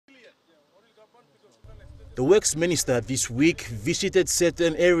The Works Minister this week visited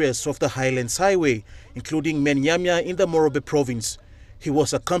certain areas of the Highlands Highway, including Menyamya in the Morobe province. He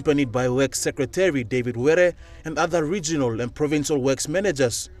was accompanied by Works Secretary David Were and other regional and provincial works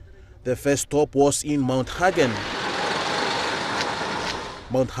managers. The first stop was in Mt Hagen.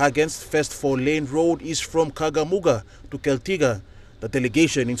 Mt Hagen's first 4-lane road is from Kagamuga to Keltiga. The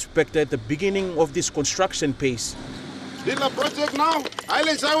delegation inspected the beginning of this construction phase. This project now,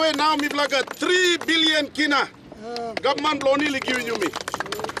 Highlands Highway now, me like a 3 billion kina. Government loan is giving you me.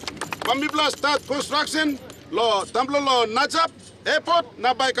 When me start construction, lo Tamblo lo Nadzab airport,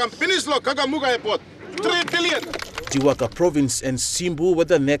 now by can finish lo Kagamuga airport. 3 billion. Jiwaka province and Simbu were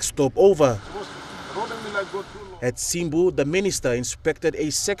the next stop over. At Simbu, the minister inspected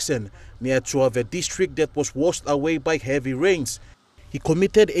a section near Chuave district that was washed away by heavy rains. He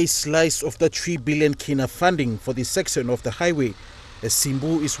committed a slice of the 3 billion kina funding for this section of the highway, as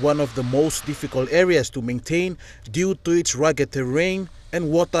Simbu is one of the most difficult areas to maintain due to its rugged terrain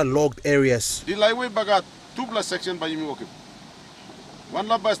and waterlogged areas. The highway bagat 2+ section by Yimi Wokim. One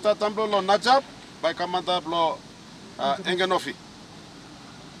la by Tamblo lo Nadzab by Kamanda lo Engenofi.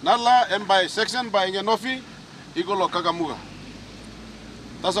 Nala and by section by Engenofi, Igolo Kagamuga.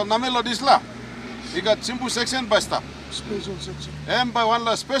 That's a Namelo Disla. You got Simbu section by stop. Special section. And by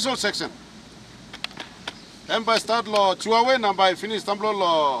one special section. And by start lo Chuawe and by finish Tamblo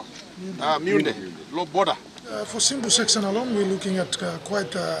lo Munde, lo border. For Simbu section alone, we're looking at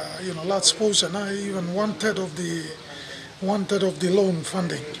quite large portion. Even one third of the loan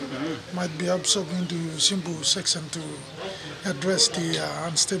funding might be absorbed into Simbu section to address the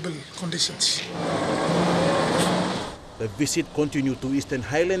unstable conditions. The visit continued to Eastern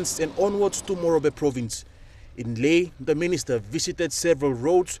Highlands and onwards to Morobe province. In Leh, the minister visited several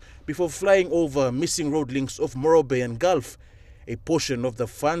roads before flying over missing road links of Morobe and Gulf. A portion of the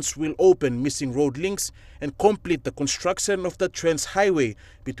funds will open missing road links and complete the construction of the trans-highway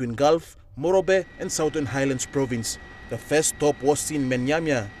between Gulf, Morobe and Southern Highlands province. The first stop was in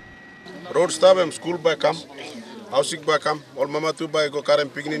Menyamya. Road stop and school by come, housing by come, all mama to buy go karem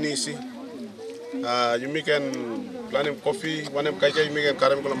pignini. You make planning coffee, one of Kaika, you make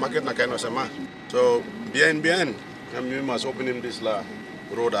a market, na kind of sama. So, behind, we must open him this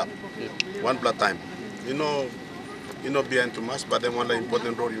road up, one blood time. You know, behind too much, but then one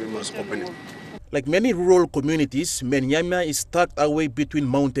important road, we must open it. Like many rural communities, Menyamya is tucked away between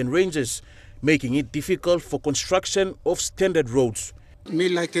mountain ranges, making it difficult for construction of standard roads. Me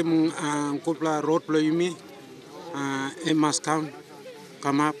like couple road play me, it must come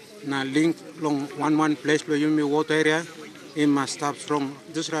up. Na link long one place where you me water area, it must stop strong.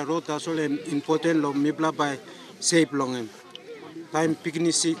 This road is also important long mibla by safe long him. Time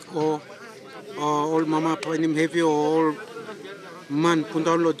picnic sick or all mama point him heavy or all man put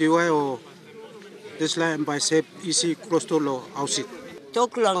down lo diwai or this line by safe easy close to lo house.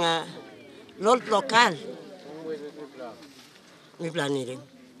 Talk long lot local. Mibla need.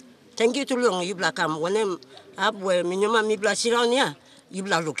 Thank you to long you black come when them up where minimum mibla surround here.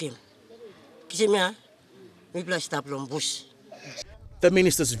 The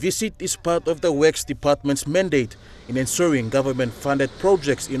minister's visit is part of the Works Department's mandate in ensuring government-funded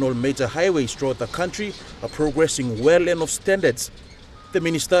projects in all major highways throughout the country are progressing well and of standards. The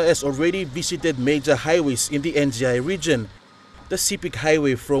minister has already visited major highways in the NGI region. The Sipik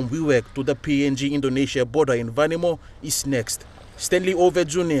Highway from Wewak to the PNG-Indonesia border in Vanimo is next. Stanley Ove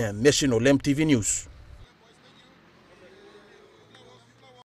Jr., National EMTV News.